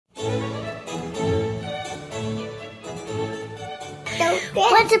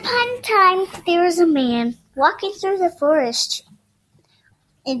Once upon a time, there was a man walking through the forest.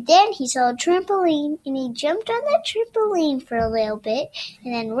 And then he saw a trampoline, and he jumped on that trampoline for a little bit,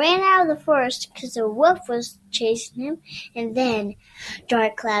 and then ran out of the forest because the wolf was chasing him. And then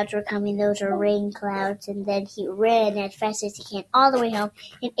dark clouds were coming; those are rain clouds. And then he ran as fast as he can all the way home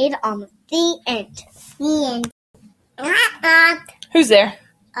and ate it on the end. The end. Who's there?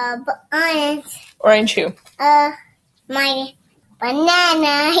 Orange. Orange who? My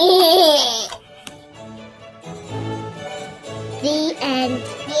banana.